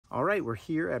All right, we're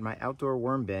here at my outdoor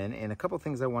worm bin, and a couple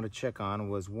things I want to check on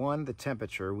was, one, the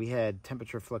temperature. We had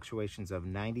temperature fluctuations of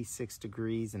 96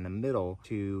 degrees in the middle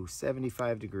to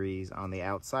 75 degrees on the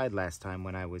outside last time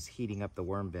when I was heating up the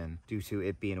worm bin due to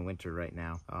it being winter right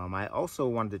now. I also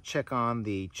wanted to check on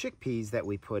the chickpeas that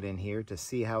we put in here to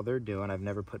see how they're doing. I've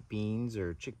never put beans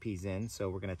or chickpeas in, so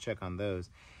we're going to check on those.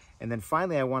 And then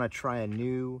finally, I want to try a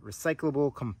new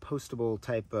recyclable compostable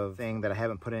type of thing that I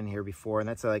haven't put in here before. And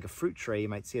that's like a fruit tray you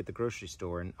might see at the grocery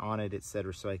store. And on it, it said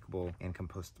recyclable and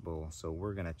compostable. So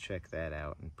we're going to check that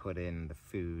out and put in the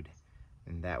food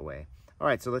in that way. All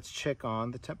right, so let's check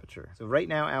on the temperature. So right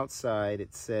now outside,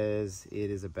 it says it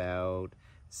is about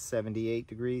 78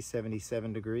 degrees,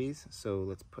 77 degrees. So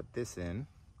let's put this in.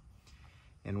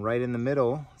 And right in the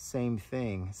middle, same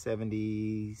thing,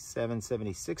 77,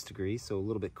 76 degrees, so a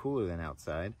little bit cooler than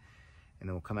outside. And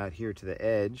then we'll come out here to the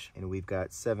edge, and we've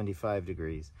got 75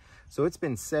 degrees. So it's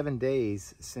been 7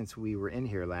 days since we were in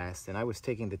here last, and I was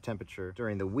taking the temperature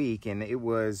during the week, and it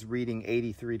was reading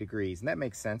 83 degrees. And that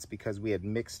makes sense because we had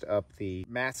mixed up the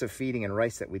massive feeding and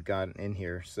rice that we'd gotten in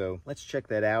here. So let's check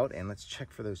that out, and let's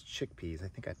check for those chickpeas. I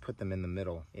think I put them in the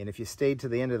middle. And if you stayed to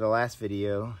the end of the last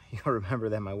video, you'll remember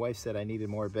that my wife said I needed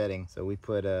more bedding. So we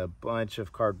put a bunch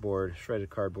of cardboard, shredded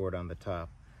cardboard on the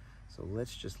top. So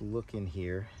let's just look in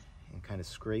here and kind of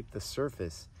scrape the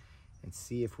surface and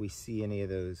see if we see any of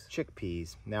those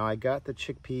chickpeas. Now I got the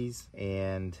chickpeas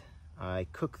and I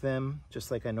cooked them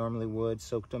just like I normally would,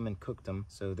 soaked them and cooked them.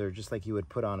 So they're just like you would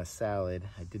put on a salad.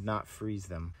 I did not freeze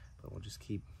them, but we'll just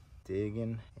keep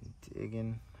digging and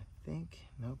digging. I think,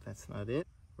 nope, that's not it.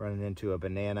 Running into a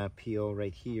banana peel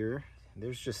right here.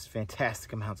 There's just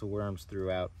fantastic amounts of worms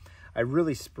throughout. I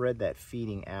really spread that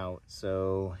feeding out,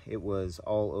 so it was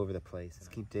all over the place. Let's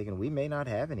keep digging. We may not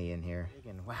have any in here.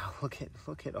 Wow,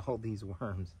 look at all these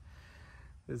worms.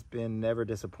 This bin never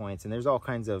disappoints, and there's all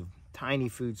kinds of tiny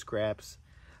food scraps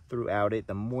throughout it.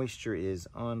 The moisture is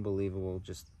unbelievable,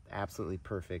 just absolutely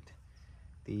perfect.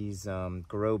 These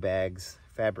grow bags,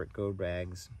 fabric grow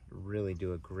bags, really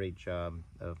do a great job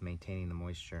of maintaining the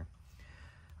moisture.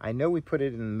 I know we put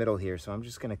it in the middle here, so I'm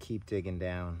just gonna keep digging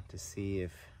down to see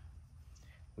if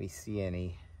we see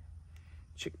any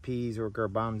chickpeas or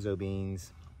garbanzo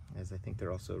beans, as I think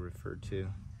they're also referred to.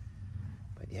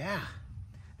 But yeah,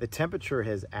 the temperature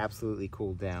has absolutely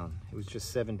cooled down. It was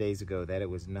just 7 days ago that it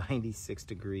was 96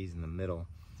 degrees in the middle,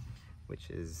 which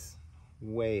is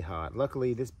way hot.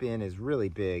 Luckily, this bin is really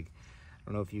big. I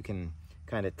don't know if you can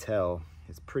kind of tell.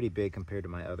 It's pretty big compared to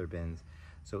my other bins.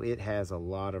 So it has a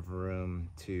lot of room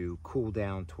to cool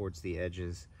down towards the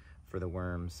edges for the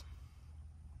worms.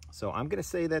 So I'm gonna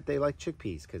say that they like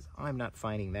chickpeas because I'm not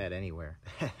finding that anywhere.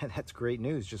 That's great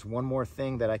news. Just one more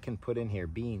thing that I can put in here,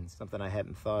 beans, something I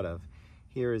hadn't thought of.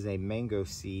 Here is a mango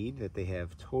seed that they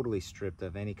have totally stripped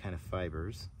of any kind of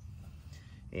fibers.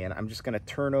 And I'm just gonna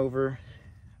turn over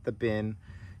the bin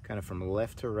kind of from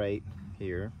left to right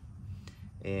here.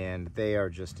 And they are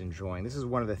just enjoying. This is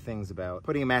one of the things about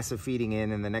putting a massive feeding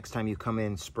in and the next time you come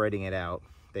in, spreading it out.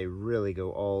 They really go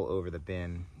all over the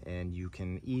bin and you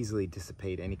can easily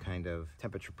dissipate any kind of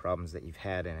temperature problems that you've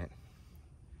had in it.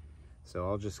 So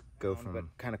I'll just go from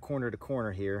kind of corner to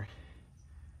corner here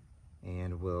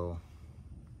and we'll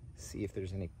see if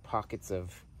there's any pockets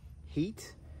of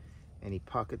heat, any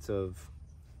pockets of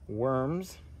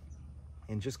worms,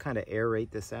 and just kind of aerate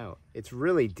this out. It's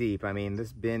really deep. I mean,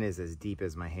 this bin is as deep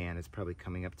as my hand. It's probably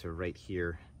coming up to right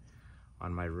here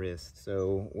on my wrist.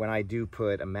 So when I do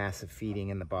put a massive feeding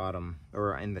in the bottom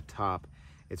or in the top,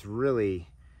 it's really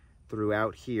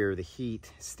throughout here, the heat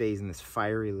stays in this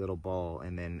fiery little ball,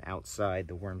 and then outside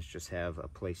the worms just have a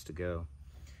place to go.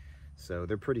 So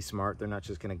they're pretty smart. They're not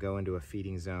just gonna go into a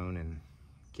feeding zone and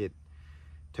get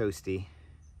toasty.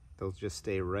 They'll just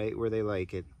stay right where they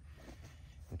like it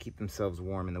and keep themselves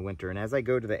warm in the winter. And as I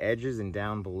go to the edges and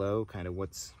down below, kind of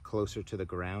what's closer to the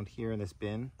ground here in this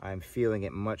bin, I'm feeling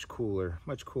it much cooler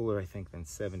I think than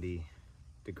 70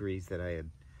 degrees that I had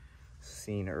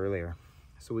seen earlier.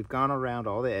 So we've gone around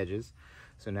all the edges.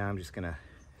 So now I'm just gonna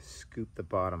scoop the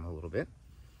bottom a little bit.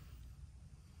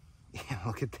 Yeah,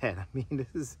 look at that. I mean,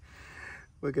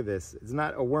 look at this. It's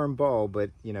not a worm ball,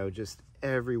 but you know, just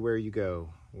everywhere you go,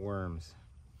 worms.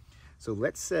 So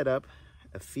let's set up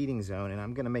a feeding zone, and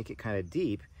I'm gonna make it kind of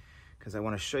deep because I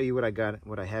want to show you what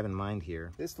I have in mind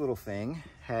here. This little thing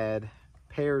had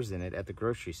pears in it at the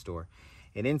grocery store,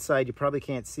 and inside you probably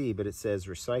can't see, but it says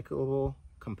Recyclable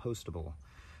Compostable.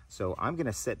 So I'm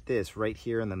gonna set this right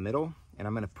here in the middle, and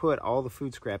I'm gonna put all the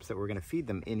food scraps that we're gonna feed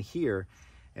them in here,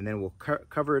 and then we'll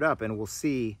cover it up and we'll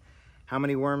see how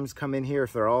many worms come in here.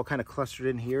 If they're all kind of clustered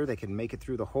in here, they can make it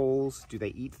through the holes. Do they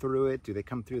eat through it? Do they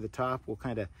come through the top? We'll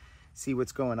kind of see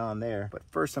what's going on there. But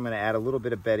first I'm going to add a little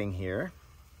bit of bedding here.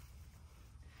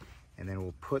 And then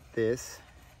we'll put this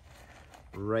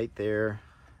right there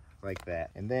like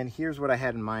that. And then here's what I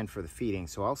had in mind for the feeding.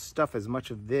 So I'll stuff as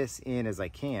much of this in as I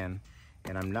can.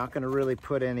 And I'm not going to really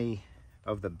put any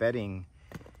of the bedding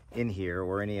in here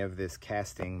or any of this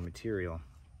casting material.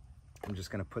 I'm just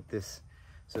going to put this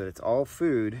so that it's all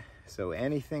food. So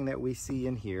anything that we see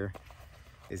in here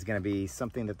is going to be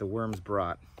something that the worms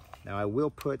brought. Now I will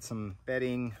put some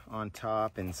bedding on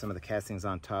top and some of the castings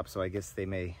on top, so I guess they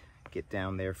may get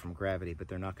down there from gravity, but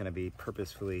they're not going to be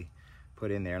purposefully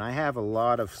put in there. And I have a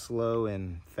lot of slow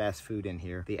and fast food in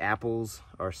here. The apples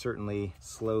are certainly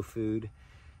slow food,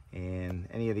 and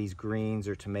any of these greens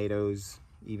or tomatoes,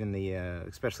 even the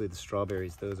especially the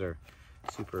strawberries, those are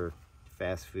super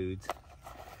fast foods.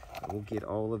 But we'll get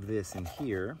all of this in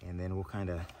here, and then we'll kind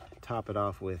of top it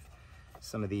off with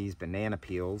some of these banana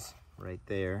peels right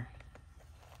there,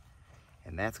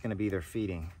 and that's going to be their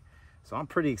feeding. So I'm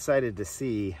pretty excited to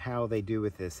see how they do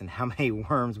with this and how many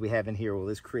worms we have in here. Will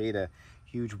this create a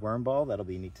huge worm ball? That'll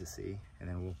be neat to see. And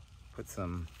then we'll put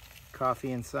some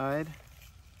coffee inside.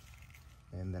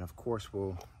 And then of course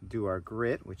we'll do our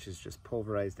grit, which is just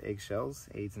pulverized eggshells,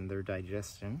 aids in their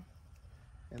digestion.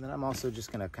 And then I'm also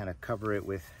just gonna kind of cover it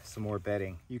with some more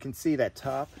bedding. You can see that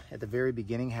top at the very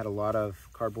beginning had a lot of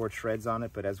cardboard shreds on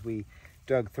it, but as we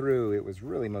dug through, it was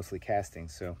really mostly casting.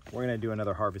 So we're gonna do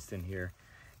another harvest in here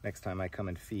next time I come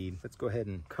and feed. Let's go ahead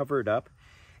and cover it up.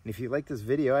 And if you like this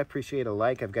video, I appreciate a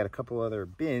like. I've got a couple other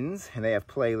bins and they have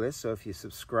playlists. So if you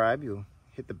subscribe, you'll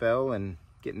hit the bell and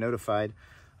get notified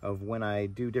of when I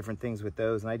do different things with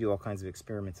those. And I do all kinds of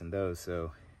experiments in those.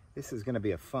 So this is gonna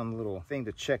be a fun little thing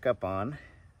to check up on.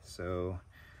 So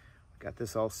got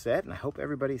this all set, and I hope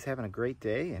everybody's having a great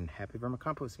day, and happy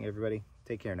vermicomposting, everybody.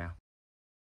 Take care now.